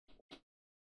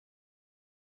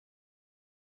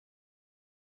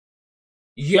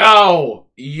Yo!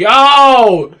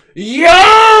 Yo!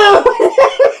 Yo!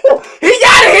 He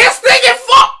got his stinking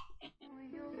fuck!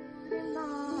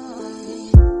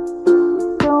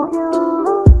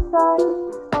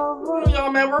 Y'all,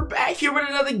 man, we're back here with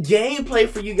another gameplay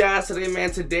for you guys today,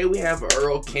 man. Today we have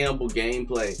Earl Campbell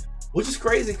gameplay, which is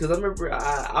crazy because I remember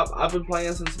I've been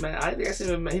playing since, man, I think I seen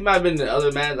him. He might have been in the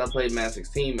other Maddens. I played Madden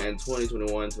 16, man, 20,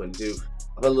 21, 22.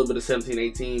 I played a little bit of 17,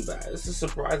 18, but this is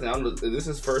surprising. I don't know, is this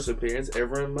his first appearance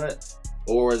ever in Mud?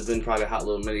 Or it's been probably a hot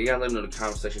little minute. You guys let me know in the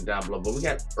comment section down below. But we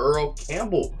got Earl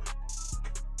Campbell.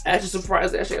 Actually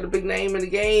surprised they actually had a big name in the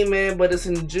game, man, but it's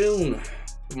in June.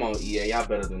 Come on, EA, y'all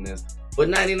better than this. But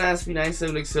 99 speed,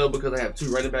 97 excel because I have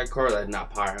two running back cards. I did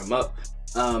not power him up.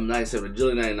 97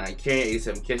 agility, 99 carrying,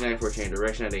 87 catching, 94 change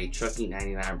direction, 98 chucking,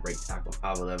 99 break tackle,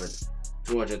 5'11",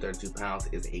 232 pounds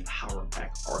is a power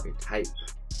back archetype.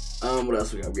 What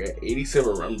else we got? We got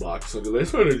 87 run blocks. So let's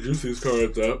try to juice these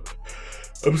cards up.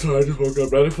 I'm sorry, I just woke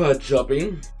up. 95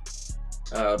 jumping.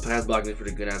 Pass blocking is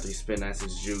pretty good after you spin.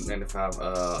 96 juke,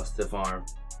 95 stiff arm,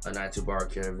 92 bar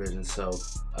carry vision. So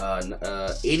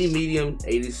 80 medium,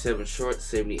 87 short,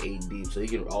 78 deep. So you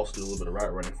can also do a little bit of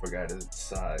route running for a guy his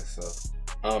size. So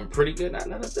pretty good. Not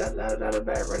a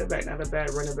bad running back. Not a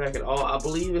bad running back at all. I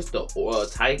believe it's the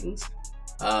Titans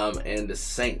and the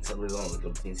Saints. I believe only a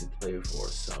couple teams he played for.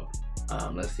 So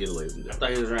let's see the ladies and gentlemen. I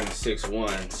thought he was running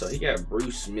 6'1", so he got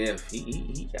Bruce Smith.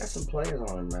 He got some players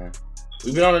on him, man.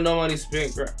 We've been on a no money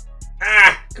spent.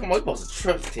 Come on, we supposed to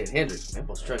truck Ted Hendricks, man.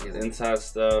 Supposed to truck his inside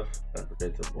stuff.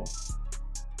 Unpredictable.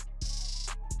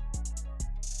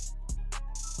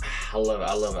 I love it.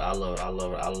 I love it. I love it. I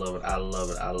love it. I love it. I love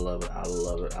it. I love it. I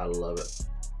love it. I love it.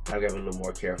 I gotta be a little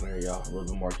more careful here, y'all. A little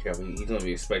bit more careful. He's gonna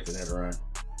be expecting that run.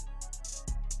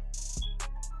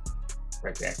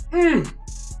 Right there.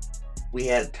 We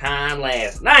had time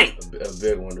last night. A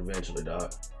big one eventually,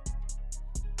 dog.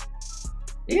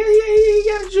 Yeah, he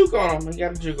got a juke on him. He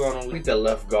got a juke on him. I think that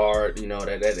left guard, you know,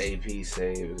 that AP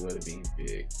save is going to be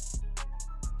big.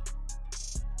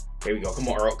 Here we go. Come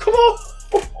on, Earl. Come on.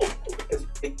 That's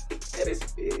big. That is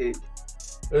big.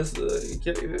 Let's, did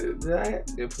I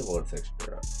put a little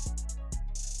texture up?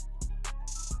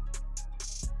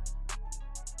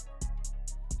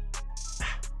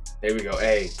 There we go.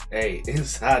 Hey,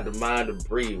 inside the mind to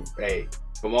breathe. Hey,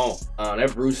 come on.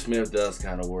 That Bruce Smith does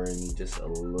kind of worry me just a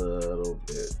little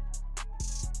bit.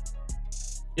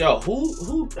 Yo,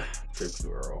 who tripped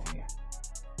you, Earl? Yeah.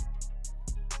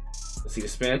 Let's see the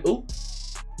spin. Ooh.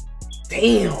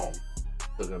 Damn.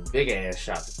 Took a big ass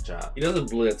shot to the chop. He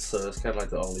doesn't blitz, so it's kind of like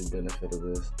the only benefit of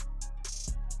this.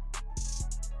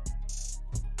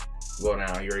 Well,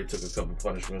 now he already took a couple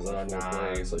punishments on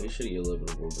play, so he should get a little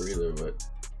bit of a breather, but.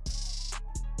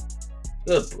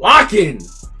 Good blocking.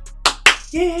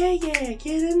 Yeah, get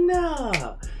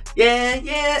enough.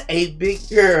 Yeah. Hey, big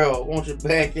girl, won't you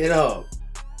back it up?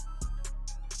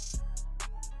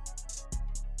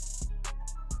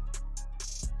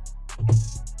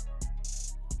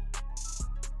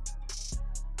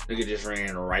 Nigga just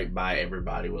ran right by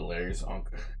everybody with Larry's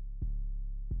uncle.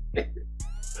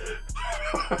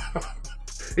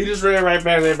 He just ran right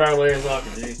past everybody with Larry's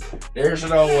uncle, G. There's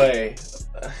no way.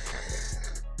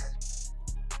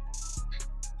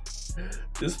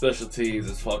 This special teams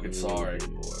is fucking sorry,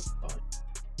 boy.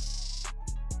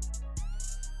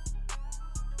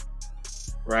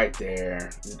 Right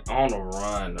there, on the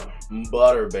run,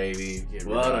 butter, baby,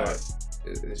 butter.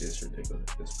 It's just ridiculous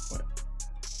at this point.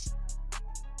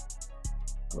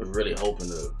 I was really hoping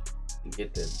to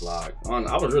get that block.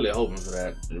 I was really hoping for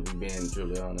that, to be being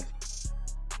truly honest.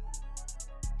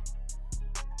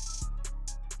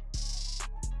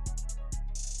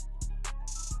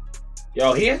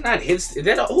 Yo, he has not hit.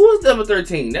 Who is number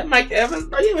 13? That Mike Evans?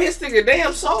 Bro, you hit stick a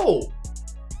damn soul.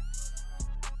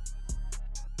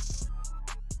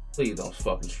 Please don't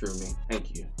fucking screw me.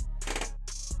 Thank you.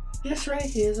 This right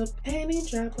here's a penny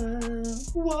dropper.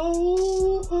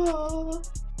 Whoa.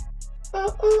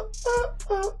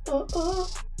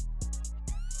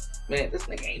 Man, this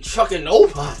nigga ain't trucking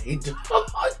nobody, dog.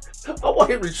 I want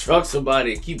him to truck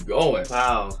somebody and keep going.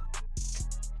 Wow.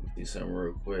 Let me see something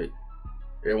real quick.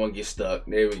 Everyone get stuck.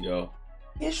 There we go.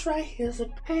 This right here's a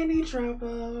penny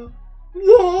dropper.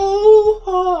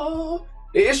 Whoa!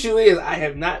 The issue is I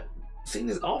have not seen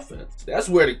this offense. That's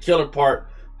where the killer part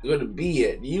is going to be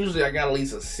at. Usually I got at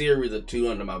least a series or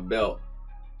two under my belt,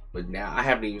 but now I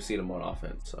haven't even seen him on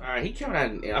offense. So, all right, he coming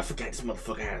out. And I forgot this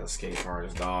motherfucker has a skate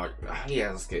artist, dog. He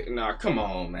has a skate. Nah, come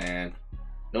on, man.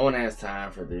 No one has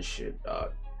time for this shit,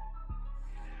 dog.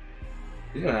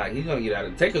 He's gonna get out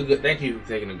of it. Thank you for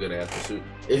taking a good ass pursuit.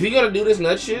 If you're gonna do this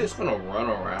nut shit, it's gonna run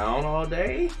around all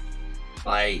day.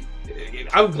 Like,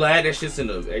 I'm glad that shit's in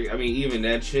the. I mean, even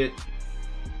that shit.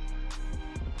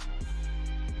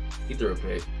 He threw a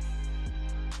pick.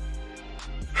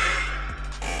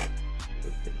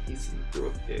 He threw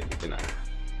a pick.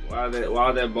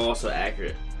 Why that ball so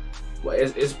accurate? Well,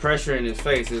 it's pressure in his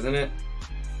face, isn't it?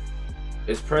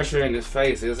 It's pressure in his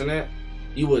face, isn't it?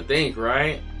 You would think,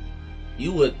 right?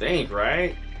 You would think,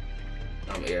 right?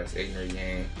 Yeah, it's ignorant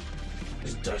game.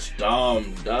 It's just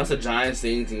dumb. That's a Giants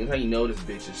thing. That's how you know this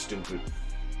bitch is stupid.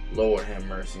 Lord have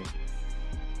mercy.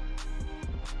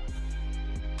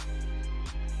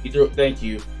 He threw. Thank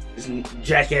you. This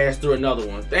jackass threw another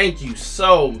one. Thank you.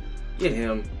 So get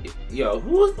him. Yo,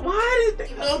 why did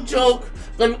they no joke?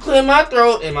 Let me clear my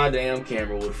throat and my damn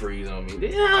camera would freeze on me.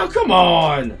 Yeah, come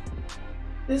on.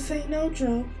 This ain't no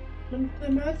joke. Let me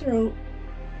clear my throat.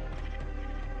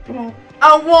 Come on.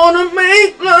 I wanna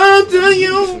make love to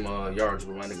you. Some yards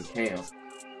with my nigga Cam.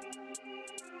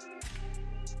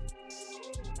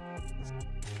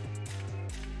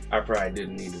 I probably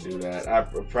didn't need to do that. I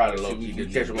probably low-key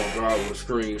did catch him on guard with a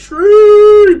scream.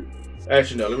 Scream!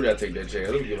 Actually, no, let me not take that chance.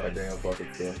 Let me get my damn fucking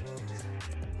kill.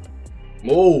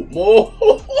 Move! Oh,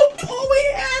 we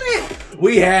had it!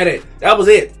 We had it. That was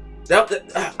it.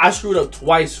 I screwed up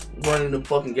twice running them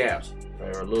fucking gaps.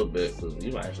 Or a little bit, because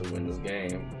you might actually win this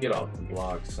game. Get off the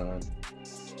block, son.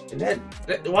 And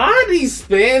why are these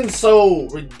spins so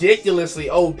ridiculously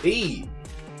OP?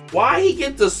 Why he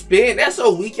get the spin? That's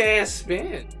a weak ass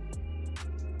spin.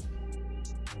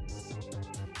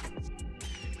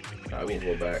 Alright, we'll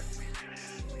go back.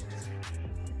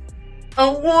 I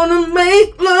wanna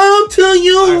make love to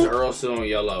you. Why is Earl still on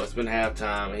yellow? It's been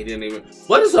halftime. He didn't even.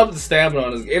 What is up with the stamina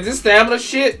on this? Is this stamina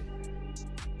shit?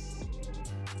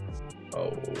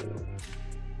 Oh.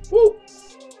 Woo.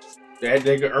 That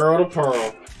nigga Earl the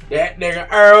Pearl. That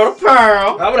nigga Earl the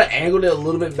Pearl. If I would have angled it a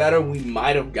little bit better, we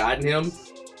might have gotten him.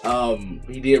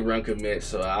 He did run commit,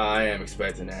 so I am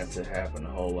expecting that to happen a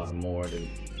whole lot more than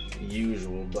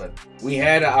usual. But we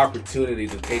had an opportunity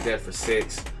to take that for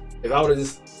 6. If I would have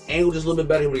just angled just a little bit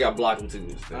better, he would have got blocked into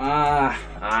this thing. Yeah,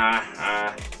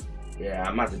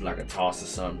 I might have to do like a toss or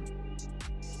something.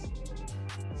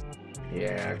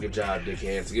 Yeah, good job,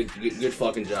 dickheads. Good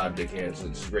fucking job, dickheads.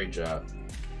 It's a great job.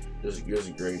 This is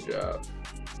a great job.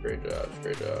 Great job.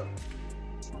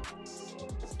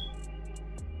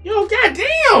 Yo,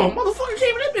 goddamn! Motherfucker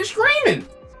came in that bitch screaming!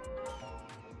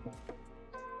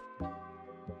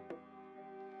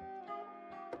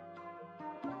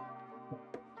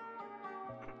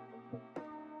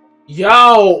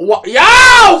 Yo,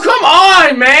 come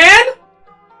on, man!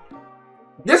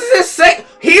 This is his second.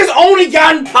 He's only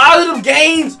gotten positive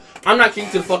gains. I'm not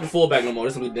kicking to the fucking fullback no more.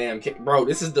 This will be damn kick, bro.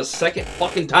 This is the second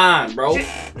fucking time, bro.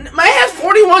 Man has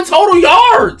 41 total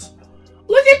yards.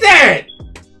 Look at that.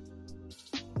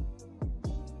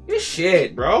 This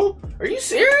shit, bro. Are you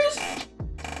serious?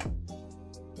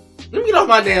 Let me get off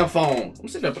my damn phone. I'm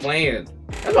sitting there playing.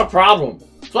 That's my problem.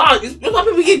 That's why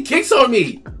people get kicks on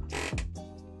me.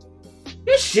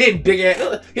 This shit, big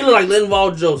ass. He look like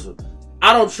Linval Joseph.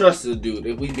 I don't trust this dude.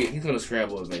 If we beat, he's gonna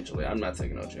scramble eventually. I'm not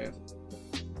taking no chance.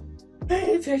 I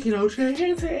ain't taking no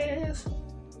chances.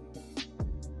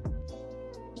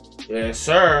 Yes,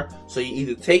 sir. So you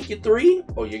either take your 3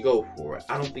 or you go for it.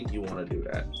 I don't think you want to do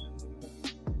that.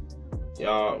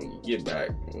 Y'all, get back.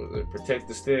 Was it protect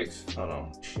the sticks? Hold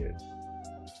on. Shit.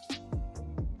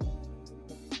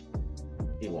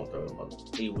 He won't throw them.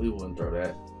 He wouldn't throw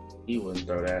that. He wouldn't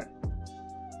throw that.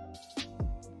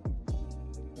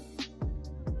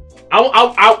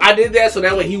 I did that so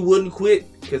that way he wouldn't quit.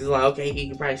 Cause it's like, okay, he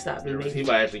can probably stop me. He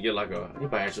might actually get like he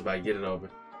might actually get it over.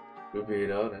 We'll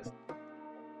be honest.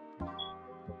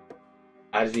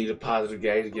 I just need a positive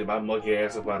gauge to get my monkey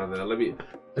ass up out of there. Let me.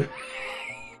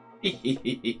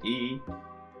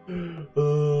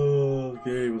 Oh,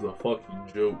 game was a fucking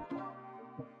joke.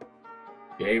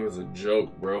 Game was a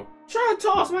joke, bro. Try to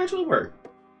toss, man. Actually work.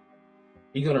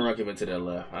 He's gonna run him into that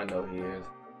left. I know he is.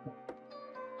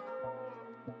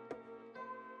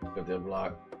 Got that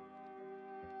block.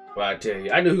 Well, I tell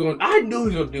you, I knew he was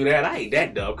gonna do that. I ain't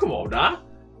that dumb. Come on, nah.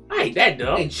 I ain't that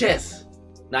dumb. I ain't chess,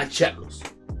 not checkers.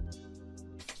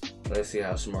 Let's see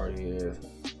how smart he is.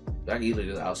 I can easily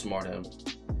just outsmart him.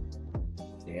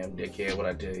 Damn dickhead, what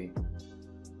I tell you.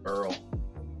 Earl.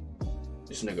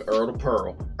 This nigga Earl the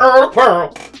Pearl. Earl the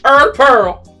Pearl. Earl the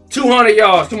Pearl. 200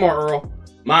 yards. Come on, Earl.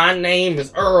 My name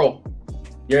is Earl.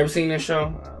 You ever seen this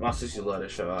show? My sister loved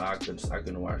this show. I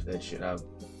couldn't watch that shit. Man,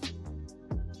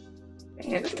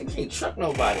 this nigga can't truck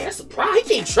nobody. That's a problem. He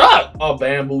can't truck. All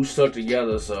bamboo stuck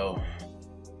together, so.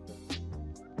 You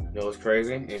know what's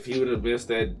crazy? If he would have missed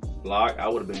that block, I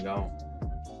would have been gone.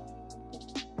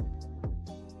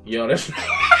 Yo, that's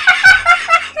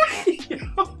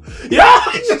yo,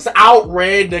 I just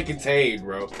outran the contain,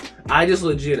 bro. I just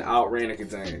legit outran the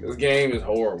contain. This game is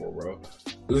horrible, bro.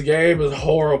 This game is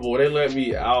horrible. They let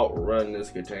me outrun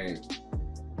this contain.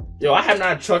 Yo, I have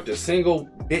not trucked a single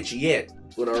bitch yet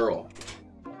with Earl.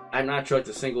 I have not trucked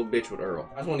a single bitch with Earl.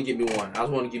 I just want to give me one. I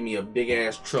just want to give me a big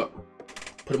ass truck.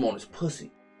 Put him on his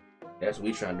pussy. That's what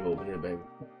we trying to do over here, baby.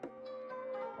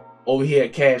 Over here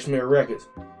at Cashmere Records.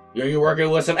 Girl, you working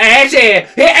with some ass ass.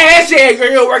 Hey, ass ass. Girl,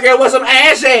 you working with some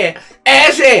ass ass.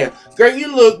 Ass ass. Girl,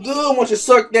 you look good once you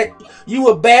suck that. You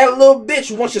a bad little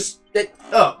bitch once you that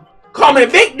up. Call me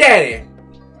Big Daddy.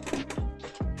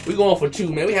 We going for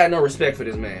 2, man. We had no respect for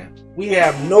this man. We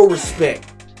have no respect.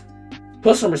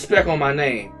 Put some respect on my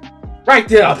name. Right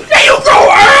there. There you go,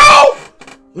 Earl!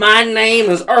 My name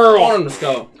is Earl. I want him to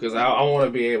go, because I want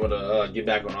to be able to get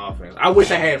back on offense. I wish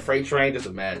I had Freight Train. Just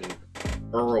imagine.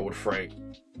 Earl with Freight.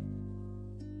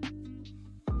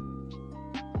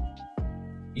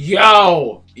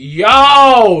 Yo!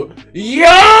 Yo!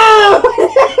 Yo!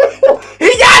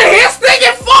 He got a hit stick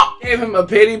and fuck! Gave him a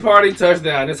pity party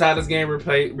touchdown. That's how this game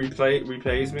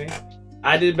repays me.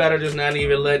 I did better just not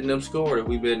even letting them score. If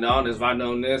we've been honest, if I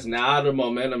known this, now the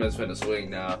momentum is finna swing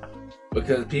now.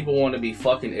 Because people want to be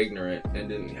fucking ignorant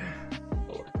and then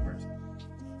Lord have mercy.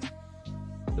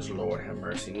 Just Lord have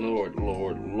mercy. Lord,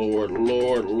 Lord, Lord,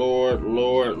 Lord, Lord,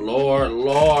 Lord, Lord,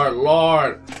 Lord,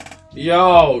 Lord.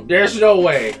 Yo, there's no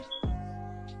way.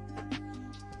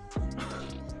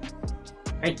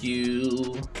 Thank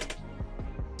you.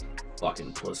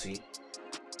 Fucking pussy.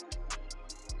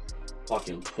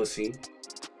 Fucking pussy.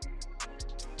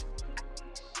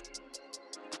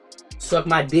 Suck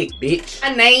my dick, bitch.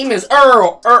 My name is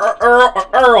Earl.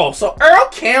 Earl. So Earl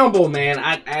Campbell, man,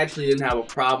 I actually didn't have a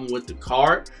problem with the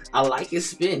card. I like his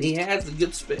spin. He has a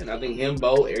good spin. I think him,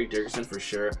 Bo, Eric Dickerson for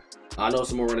sure. I know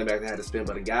some more running back that had a spin,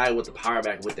 but a guy with the power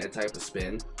back with that type of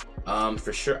spin,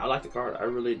 for sure. I like the card. I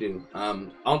really do. I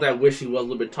don't think I wish he was a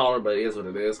little bit taller, but it is what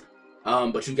it is.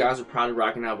 But you guys are probably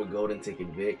rocking out with Golden Ticket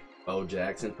Vic, Bo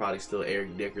Jackson, probably still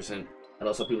Eric Dickerson. I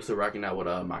know some people still rocking out with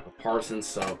Michael Parsons.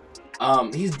 So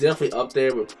he's definitely up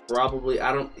there with probably,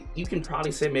 you can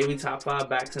probably say maybe top 5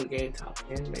 backs in the game, top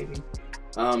 10 maybe.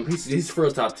 He's for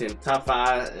a top 10, top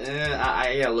 5.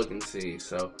 I gotta look and see.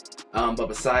 So, but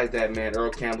besides that, man,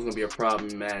 Earl Campbell's gonna be a problem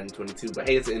in Madden 22. But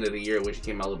hey, it's the end of the year, which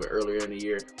came out a little bit earlier in the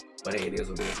year. But hey, it is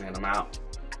what it is, man. I'm out.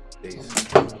 Peace.